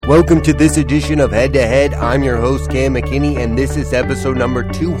Welcome to this edition of Head to Head. I'm your host, Cam McKinney, and this is episode number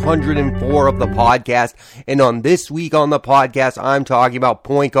 204 of the podcast. And on this week on the podcast, I'm talking about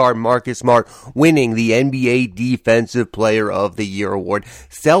point guard Marcus Smart winning the NBA Defensive Player of the Year award.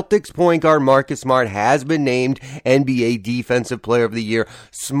 Celtics point guard Marcus Smart has been named NBA Defensive Player of the Year.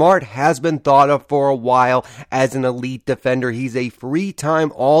 Smart has been thought of for a while as an elite defender. He's a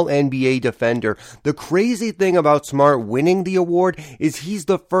three-time All-NBA defender. The crazy thing about Smart winning the award is he's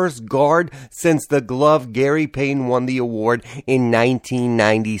the first guard since the glove Gary Payton won the award in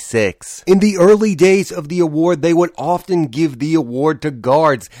 1996. In the early days of the award, they would often give the award to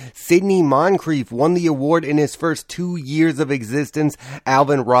guards. Sidney Moncrief won the award in his first 2 years of existence.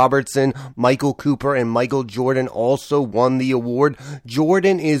 Alvin Robertson, Michael Cooper, and Michael Jordan also won the award.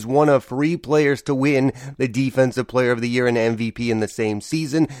 Jordan is one of 3 players to win the Defensive Player of the Year and MVP in the same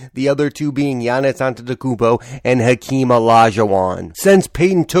season, the other 2 being Giannis Antetokounmpo and Hakeem Olajuwon. Since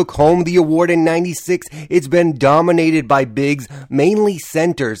Payton took home the award in 96, it's been dominated by bigs, mainly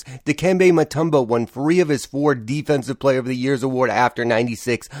centers. Dikembe Mutombo won 3 of his 4 Defensive Player of the Year's award after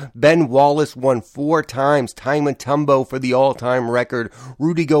 96. Ben Wallace won 4 times, tying Mutombo for the all-time record.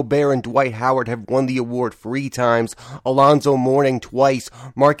 Rudy Gobert and Dwight Howard have won the award 3 times. Alonzo Mourning twice.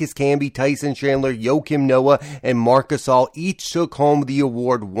 Marcus Camby, Tyson Chandler, Joakim Noah, and Marc Gasol each took home the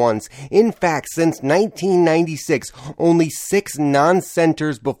award once. In fact, since 1996, only 6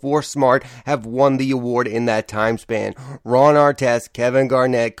 non-centers before Smart have won the award in that time span. Ron Artest, Kevin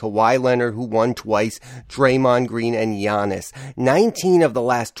Garnett, Kawhi Leonard, who won twice, Draymond Green, and Giannis. 19 of the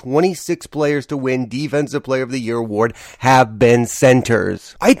last 26 players to win Defensive Player of the Year award have been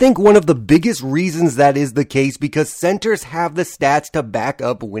centers. I think one of the biggest reasons that is the case because centers have the stats to back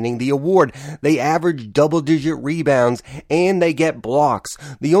up winning the award. They average double-digit rebounds and they get blocks.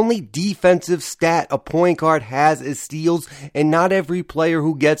 The only defensive stat a point guard has is steals, and not every player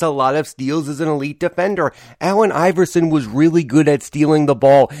who gets a lot of steals is an elite defender. Allen Iverson was really good at stealing the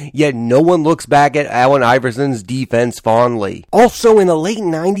ball, yet no one looks back at Allen Iverson's defense fondly. Also, in the late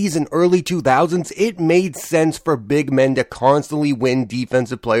 90s and early 2000s, it made sense for big men to constantly win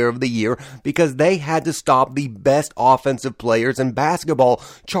Defensive Player of the Year because they had to stop the best offensive players in basketball.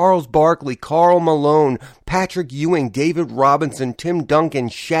 Charles Barkley, Karl Malone, Patrick Ewing, David Robinson, Tim Duncan,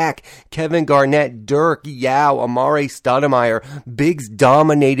 Shaq, Kevin Garnett, Dirk, Yao, Amare Stoudemire. Bigs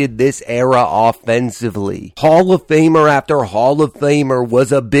dominated this era offensively. Hall of Famer after Hall of Famer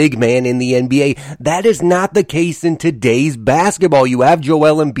was a big man in the NBA. That is not the case in today's basketball. You have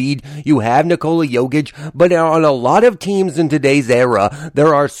Joel Embiid, you have Nikola Jokic, but on a lot of teams in today's era,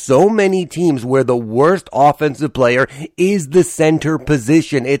 there are so many teams where the worst offensive player is the center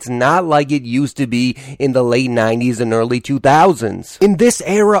position. It's not like it used to be in the late 90s and early 2000s. In this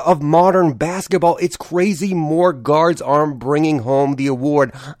era of modern basketball, it's crazy more guards aren't bringing home the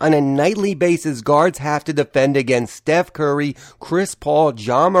award. On a nightly basis, guards have to defend against Steph Curry, Chris Paul,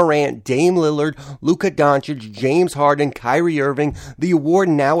 Ja Morant, Dame Lillard, Luka Doncic, James Harden, Kyrie Irving. The award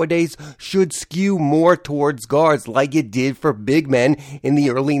nowadays should skew more towards guards like it did for big men in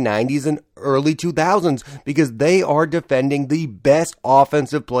the early 90s and early 2000s because they are defending the best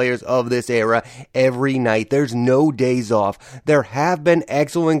offensive players of this era every night. There's no days off. There have been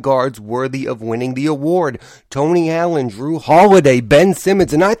excellent guards worthy of winning the award. Tony Allen, Drew Holiday, Ben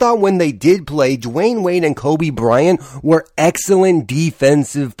Simmons, and I thought when they did play, Dwayne Wade and Kobe Bryant were excellent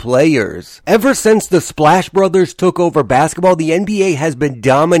defensive players. Ever since the Splash Brothers took over basketball, the NBA has been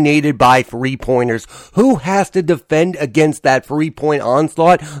dominated by three-pointers. Who has to defend against that three-point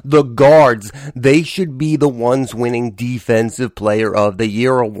onslaught? The guards. They should be the ones winning Defensive Player of the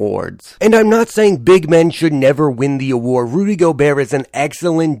Year awards. And I'm not saying big men should never win the award. Rudy Gobert is an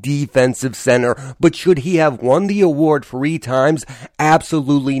excellent defensive center, but should he have won the award 3 times?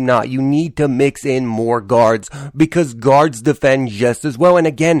 Absolutely not. You need to mix in more guards because guards defend just as well. And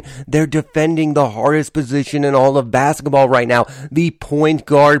again, they're defending the hardest position in all of basketball right now, the point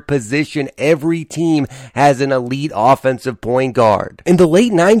guard position. Every team has an elite offensive point guard. In the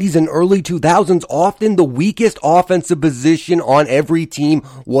late 90s and early 2000s, often the weakest offensive position on every team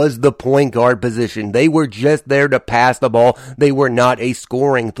was the point guard position. They were just there to pass the ball. They were not a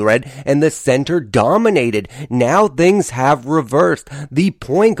scoring threat, and the center dominated. Now things have reversed. The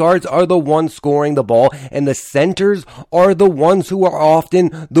point guards are the ones scoring the ball, and the centers are the ones who are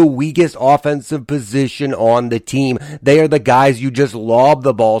often the weakest offensive position on the team. They are the guys you just lob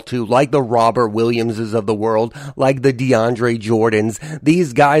the ball to, like the Robert Williamses of the world, like the DeAndre Jordans.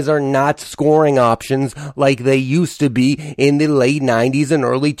 These guys are not not scoring options like they used to be in the late 90s and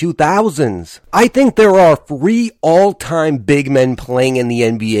early 2000s. I think there are 3 all-time big men playing in the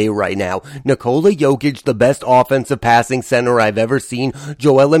NBA right now. Nikola Jokic, the best offensive passing center I've ever seen.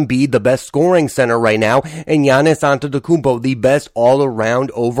 Joel Embiid, the best scoring center right now. And Giannis Antetokounmpo, the best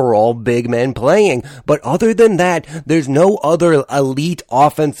all-around overall big men playing. But other than that, there's no other elite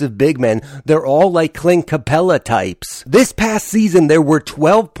offensive big men. They're all like Clint Capella types. This past season, there were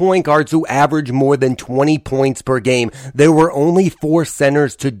 12 point guards who averaged more than 20 points per game. There were only 4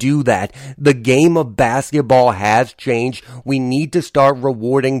 centers to do that. The game of basketball has changed. We need to start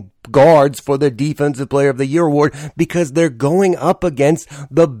rewarding guards for the Defensive Player of the Year award because they're going up against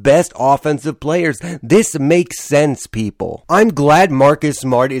the best offensive players. This makes sense, people. I'm glad Marcus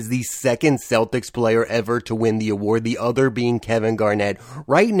Smart is the second Celtics player ever to win the award, the other being Kevin Garnett.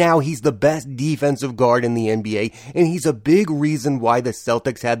 Right now, he's the best defensive guard in the NBA, and he's a big reason why the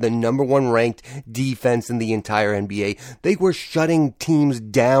Celtics had the number 1 ranked defense in the entire NBA. They were shutting teams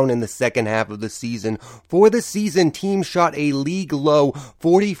down in the second half of the season. For the season, teams shot a league low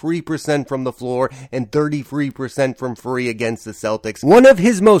 43% from the floor and 33% from free against the Celtics. One of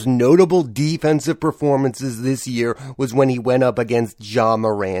his most notable defensive performances this year was when he went up against Ja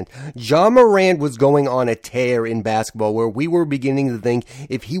Morant. Ja Morant was going on a tear in basketball where we were beginning to think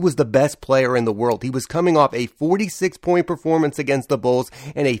if he was the best player in the world. He was coming off a 46-point performance against the Bulls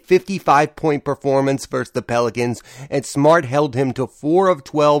and a 55-point performance versus the Pelicans, and Smart held him to 4 of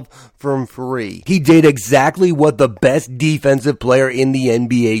 12 from free. He did exactly what the best defensive player in the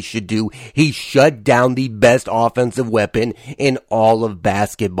NBA should do. He shut down the best offensive weapon in all of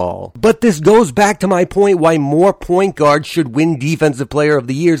basketball. But this goes back to my point why more point guards should win Defensive Player of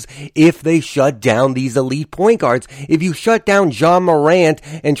the Years if they shut down these elite point guards. If you shut down Ja Morant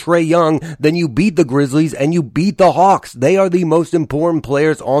and Trae Young, then you beat the Grizzlies and you beat the Hawks. They are the most important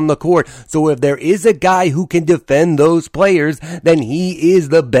players on the court. So if there is a guy who can defend those players, then he is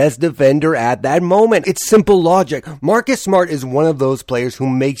the best defender at that moment. It's simple logic. Marcus Smart is one of those players who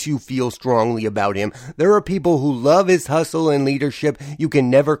makes you feel strongly about him. There are people who love his hustle and leadership. You can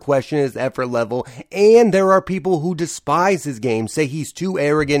never question his effort level. And there are people who despise his game, say he's too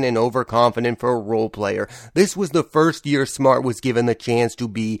arrogant and overconfident for a role player. This was the first year Smart was given the chance to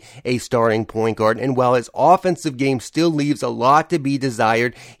be a starting point guard. And while his offensive game still leaves a lot to be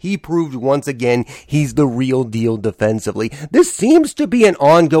desired, he proved once again he's the real deal defensively. This seems to be an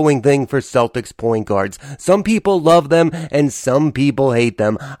ongoing thing for Celtics point guards. Some people love them and some people hate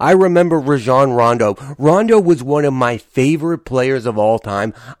them. I remember Rajon Rondo. Rondo was one of my favorite players of all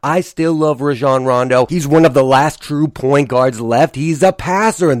time. I still love Rajon Rondo. He's one of the last true point guards left. He's a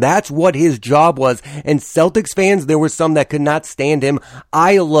passer, and that's what his job was. And Celtics fans, there were some that could not stand him.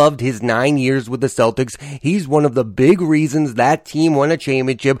 I loved his 9 years with the Celtics. He's one of the big reasons that team won a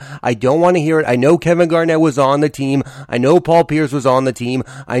championship. I don't want to hear it. I know Kevin Garnett was on the team. I know Paul Pierce was on the team.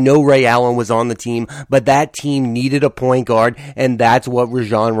 I know Ray Allen was on the team. But that team needed a point guard, and that's what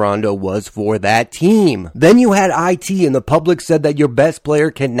Rajon Rondo was for that team. Then you had IT, and the public said that your best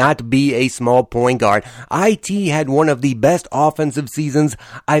player cannot be a small point guard. IT had one of the best offensive seasons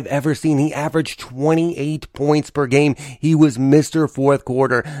I've ever seen. He averaged 28 points per game. He was Mr. Fourth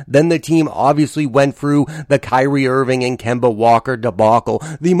Quarter. Then the team obviously went through the Kyrie Irving and Kemba Walker debacle.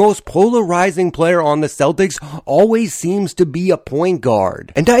 The most polarizing player on the Celtics always seems to be a point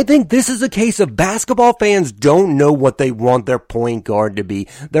guard. And I think this is a case of basketball fans don't know what they want their point guard to be.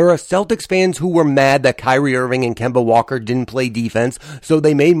 There are Celtics fans who were mad that Kyrie Irving and Kemba Walker didn't play defense, so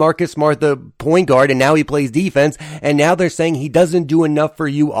they made Marcus Smart the point guard, and now he plays defense, and now they're saying he doesn't do enough for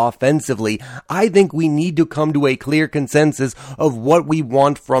you offensively. I think we need to come to a clear consensus of what we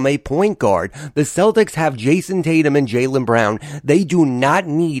want from a point guard. The Celtics have Jason Tatum and Jaylen Brown. They do not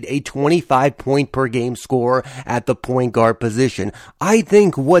need a 25 point per game scorer at the point guard position. I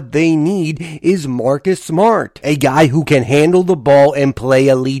think what they need is Marcus Smart, a guy who can handle the ball and play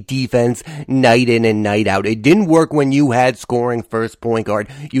elite defense night in and night out. It didn't work when you had scoring first point guard.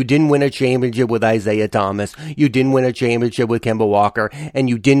 You didn't win a championship with Isaiah Thomas. You didn't win a championship with Kemba Walker, and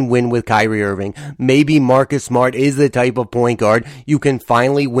you didn't win with Kyrie Irving. Maybe Marcus Smart is the type of point guard you can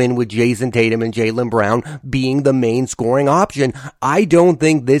finally win with Jason Tatum and Jaylen Brown being the main scoring option. I don't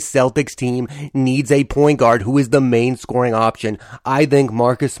think this Celtics team needs a point guard who is the main scoring option. I think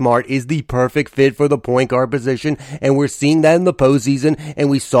Marcus Smart is the perfect fit for the point guard position, and we're seeing that in the postseason season, and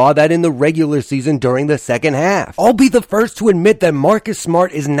we saw that in the regular season during the second half. I'll be the first to admit that Marcus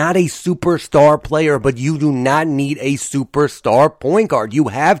Smart is not a superstar player, but you do not need a superstar point guard. You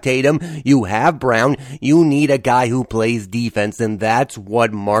have Tatum, you have Brown, you need a guy who plays defense, and that's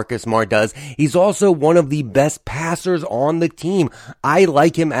what Marcus Smart does. He's also one of the best passers on the team. I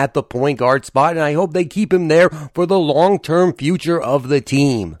like him at the point guard spot, and I hope they keep him there for the long-term future of the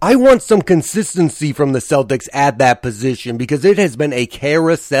team. I want some consistency from the Celtics at that position because it has been a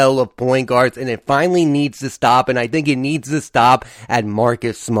carousel of point guards, and it finally needs to stop, and I think it needs to stop at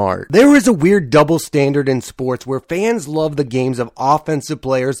Marcus Smart. There is a weird double standard in sports where fans love the games of offensive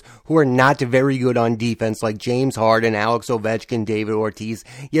players who are not very good on defense, like James Harden, Alex Ovechkin, David Ortiz,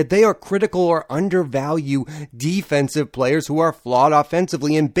 yet they are critical or undervalue defensive players who are flawed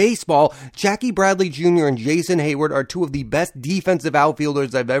offensively. In baseball, Jackie Bradley Jr. and Jason Hayward are two of the best defensive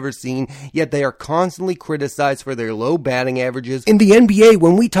outfielders I've ever seen, yet they are constantly criticized for their low batting averages. In the NBA,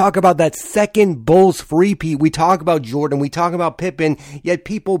 when we talk about that second Bulls three-peat, we talk about Jordan, we talk about Pippen, yet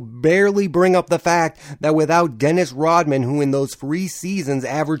people barely bring up the fact that without Dennis Rodman, who in those 3 seasons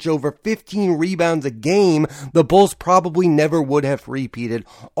averaged over 15 rebounds a game, the Bulls probably never would have three-peated.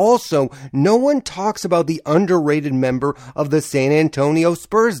 Also, no one talks about the underrated member of the San Antonio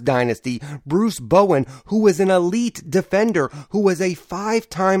Spurs dynasty, Bruce Bowen, who was an elite defender, who was a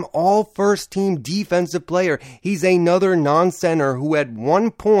 5-time all-first-team defensive player. He's another non-center who at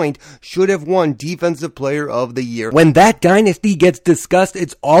one point should have won Defensive Player of the Year. When that dynasty gets discussed,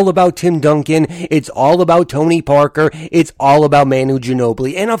 it's all about Tim Duncan, it's all about Tony Parker, it's all about Manu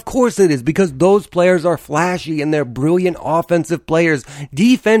Ginobili. And of course it is, because those players are flashy and they're brilliant offensive players.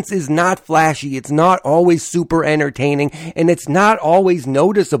 Defense is not flashy, it's not always super entertaining, and it's not always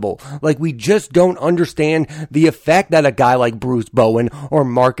noticeable. Like, we just don't understand the effect that a guy like Bruce Bowen or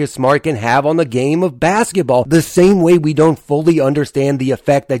Marcus Smart can have on the game of basketball, the same way we don't fully understand the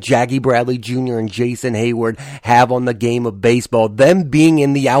effect that Jackie Bradley Jr. and Jason Hayward have on the game of baseball. Them being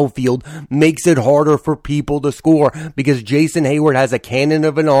in the outfield makes it harder for people to score because Jason Hayward has a cannon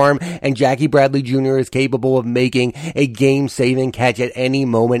of an arm and Jackie Bradley Jr. is capable of making a game-saving catch at any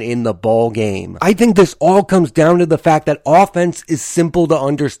moment in the ball game. I think this all comes down to the fact that offense is simple to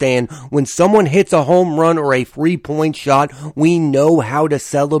understand. When someone hits a home run or a 3-point shot, we know how to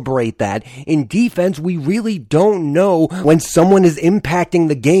celebrate that. In defense, we really don't know when someone is impacting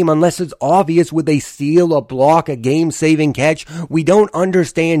the game unless it's obvious with a steal, a block, a game-saving catch. We don't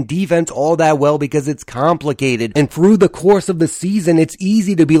understand defense all that well because it's complicated. And through the course of the season, it's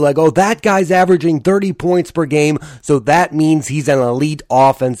easy to be like, oh, that guy's averaging 30 points per game, so that means he's an elite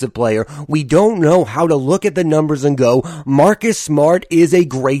offensive player. We don't know how to look at the numbers and go, Marcus Smart is a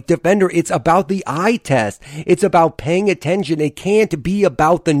great defender. It's about the eye test. It's about paying attention. It can't be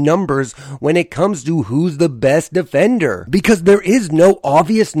about the numbers when it comes to who's the best defender, because there is no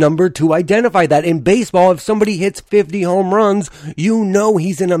obvious number to identify that. In baseball, if somebody hits 50 home runs, you know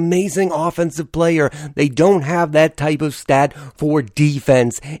he's an amazing offensive player. They don't have that type of stat for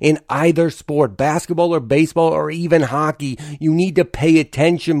defense in either sport, basketball or baseball or even hockey. You need to pay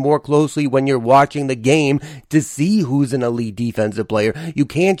attention more closely when you're watching the game to see who's an elite defensive player. You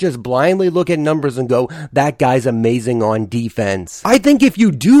can't just blindly look at numbers and go, that guy's amazing on defense. I think if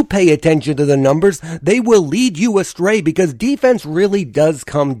you do pay attention to the numbers, they will lead you astray because defense really does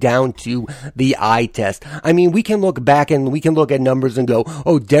come down to the eye test. I mean, we can look back and we can look at numbers and go,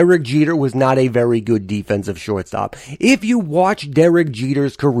 oh, Derek Jeter was not a very good defensive shortstop. If you watch Derek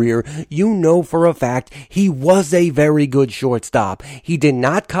Jeter's career, you know for a fact he was a very good shortstop. He did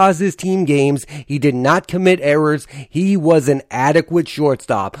not cause his team games. He did not commit errors. He was an adequate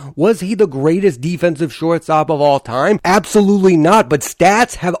shortstop. Was he the greatest defensive shortstop of all time? Absolutely not, but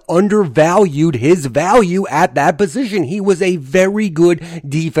stats have undervalued his value at that position. He was a very good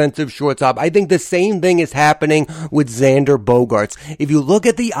defensive shortstop. I think the same thing is happening with Xander Bogaerts. If you look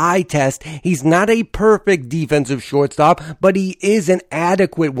at the eye test, he's not a perfect defensive shortstop, but he is an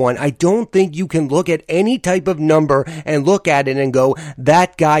adequate one. I don't think you can look at any type of number and look at it and go,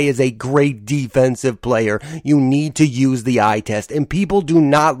 that guy is a great defensive player. You need to use the eye test, and people do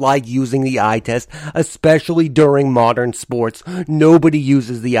not like using the eye test, especially during modern sports. Nobody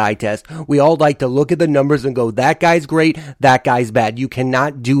uses the eye test. We all like to look at the numbers and go, that guy's great, that guy's bad. You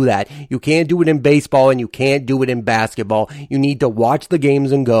cannot do that. You can't do it in baseball and you can't do it in basketball. You need to watch the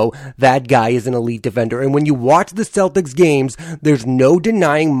games and go, that guy is an elite defender. And when you watch the Celtics games, there's no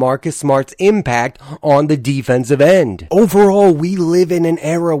denying Marcus Smart's impact on the defensive end. Overall, we live in an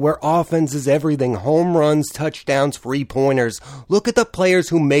era where offense is everything. Home runs, touchdowns, three-pointers. Look at the players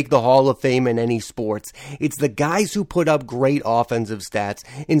who make the Hall of Fame in any sports. It's the guys who put up great offensive stats.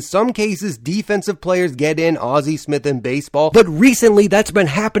 In some cases, defensive players get in. Ozzie Smith in baseball baseball, but recently that's been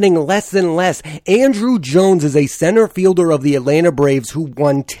happening less and less. Andrew Jones is a center fielder of the Atlanta Braves who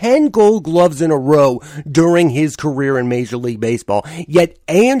won 10 Gold Gloves in a row during his career in Major League Baseball. Yet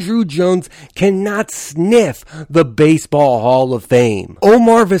Andrew Jones cannot sniff the Baseball Hall of Fame.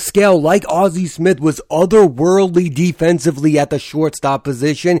 Omar Vizquel, like Ozzie Smith, was otherworldly defensively at the shortstop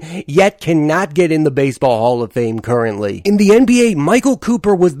position, yet cannot get in the Baseball Hall of Fame currently. In the NBA, Michael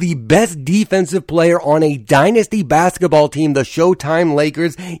Cooper was the best defensive player on a dynasty basketball team, the Showtime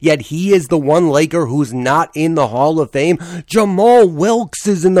Lakers, yet he is the one Laker who's not in the Hall of Fame. Jamal Wilkes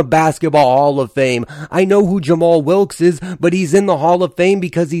is in the Basketball Hall of Fame. I know who Jamal Wilkes is, but he's in the Hall of Fame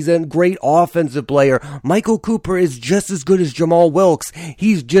because he's a great offensive player. Michael Cooper is just as good as Jamal Wilkes.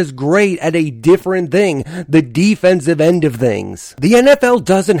 He's just great at a different thing, the defensive end of things. The NFL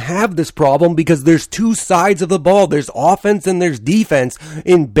doesn't have this problem because there's two sides of the ball. There's offense and there's defense.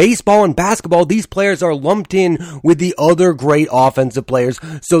 In baseball and basketball, these players are lumped in with the other great offensive players,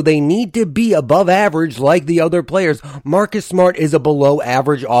 so they need to be above average like the other players. Marcus Smart is a below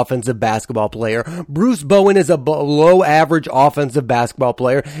average offensive basketball player. Bruce Bowen is a below average offensive basketball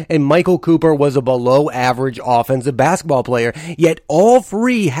player, and Michael Cooper was a below average offensive basketball player. Yet all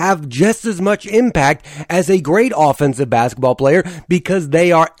three have just as much impact as a great offensive basketball player because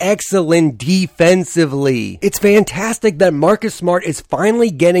they are excellent defensively. It's fantastic that Marcus Smart is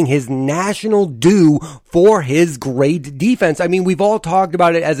finally getting his national due for his great defense. I mean, we've all talked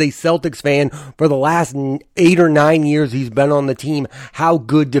about it as a Celtics fan for the last 8 or 9 years he's been on the team, how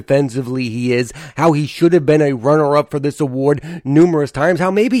good defensively he is, how he should have been a runner-up for this award numerous times,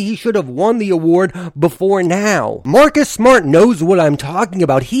 how maybe he should have won the award before now. Marcus Smart knows what I'm talking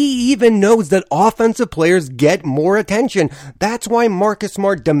about. He even knows that offensive players get more attention. That's why Marcus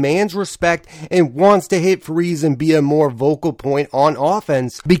Smart demands respect and wants to hit threes and be a more vocal point on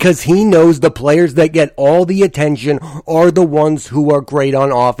offense, because he knows the players that get all the attention are the ones who are great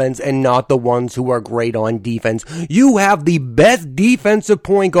on offense and not the ones who are great on defense. You have the best defensive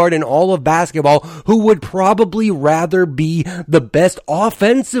point guard in all of basketball who would probably rather be the best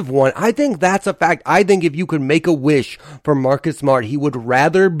offensive one. I think that's a fact. I think if you could make a wish for Marcus Smart, he would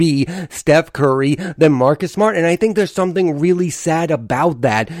rather be Steph Curry than Marcus Smart, and I think there's something really sad about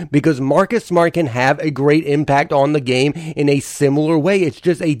that because Marcus Smart can have a great impact on the game in a similar way. It's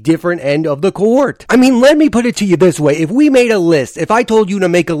just a different end of the court. I mean, let me put it to you this way. If we made a list, if I told you to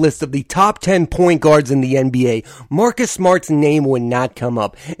make a list of the top 10 point guards in the NBA, Marcus Smart's name would not come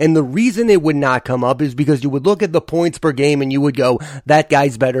up. And the reason it would not come up is because you would look at the points per game and you would go, that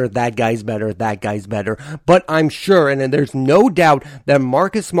guy's better, that guy's better, that guy's better. But I'm sure, and there's no doubt, that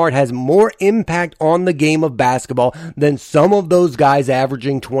Marcus Smart has more impact on the game of basketball than some of those guys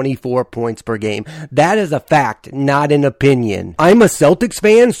averaging 24 points per game. That is a fact, not an opinion. I'm a Celtics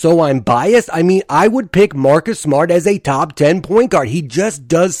fan, so I'm biased. I mean, I would pick Marcus Smart as a top 10 point guard. He just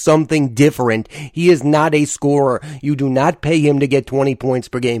does something different. He is not a scorer. You do not pay him to get 20 points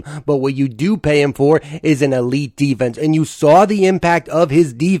per game, but what you do pay him for is an elite defense, and you saw the impact of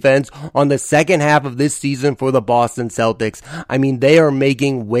his defense on the second half of this season for the Boston Celtics. I mean, they are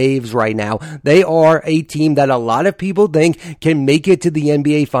making waves right now. They are a team that a lot of people think can make it to the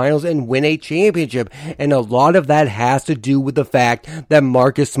NBA Finals and win a championship, and a lot of that has to do with the fact that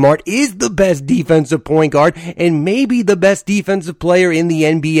Marcus Smart is the best defensive point guard and maybe the best defensive player in the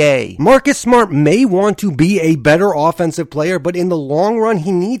NBA. Marcus Smart may want to be a better offensive player, but in the long run,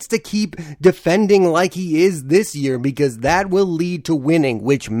 he needs to keep defending like he is this year because that will lead to winning,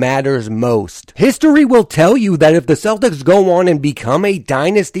 which matters most. History will tell you that if the Celtics go on and become a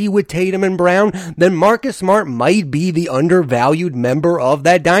dynasty with Tatum and Brown, then Marcus Smart might be the undervalued member of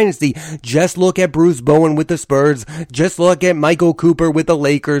that dynasty. Just look at Bruce Bowen with the Spurs. Just look at Michael Cooper with the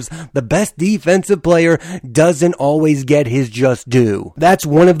Lakers. The best defensive player doesn't always get his just due. That's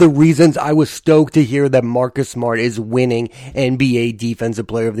one of the reasons I was stoked to hear that Marcus Smart is winning NBA Defensive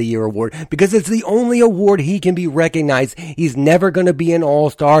Player of the Year award, because it's the only award he can be recognized. He's never going to be an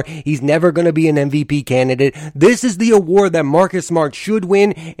all-star. He's never going to be an MVP candidate. This is the award that Marcus Smart should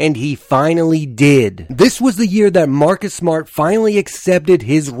win, and he finally did. This was the year that Marcus Smart finally accepted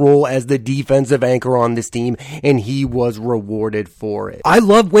his role as the defensive anchor on this team, and he was rewarded for it. I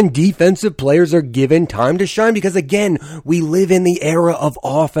love when defensive players are given time to shine because, again, we live in the era of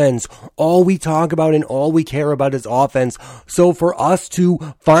offense. All we talk about and all we care about is offense. So for us to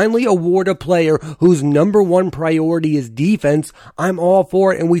finally award a player whose number one priority is defense, I'm all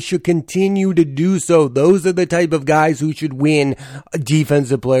for it, and we should continue to do so. Those are the type of guys who should win a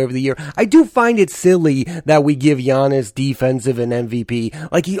Defensive Player of the Year. I do find it silly that we give Giannis defensive and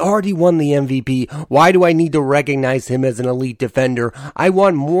MVP. Like, he already won the MVP. Why do I need to recognize him as an elite defender? I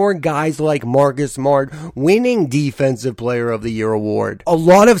want more guys like Marcus Marcus Smart winning Defensive Player of the Year award. A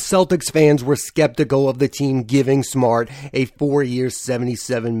lot of Celtics fans were skeptical of the team giving Smart a 4-year,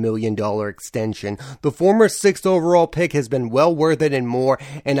 $77 million extension. The former 6th overall pick has been well worth it and more,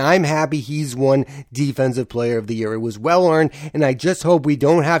 and I'm happy he's won Defensive Player of the Year. It was well earned, and I just hope we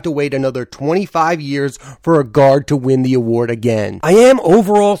don't have to wait another 25 years for a guard to win the award again. I am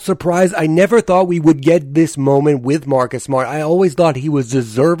overall surprised. I never thought we would get this moment with Marcus Smart. I always thought he was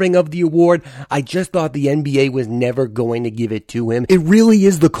deserving of the award. I just thought the NBA was never going to give it to him. It really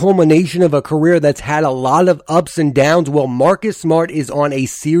is the culmination of a career that's had a lot of ups and downs. Well, Marcus Smart is on a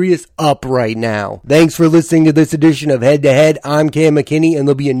serious up right now. Thanks for listening to this edition of Head to Head. I'm Cam McKinney, and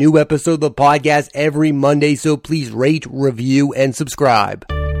there'll be a new episode of the podcast every Monday, so please rate, review, and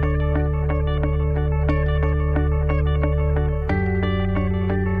subscribe.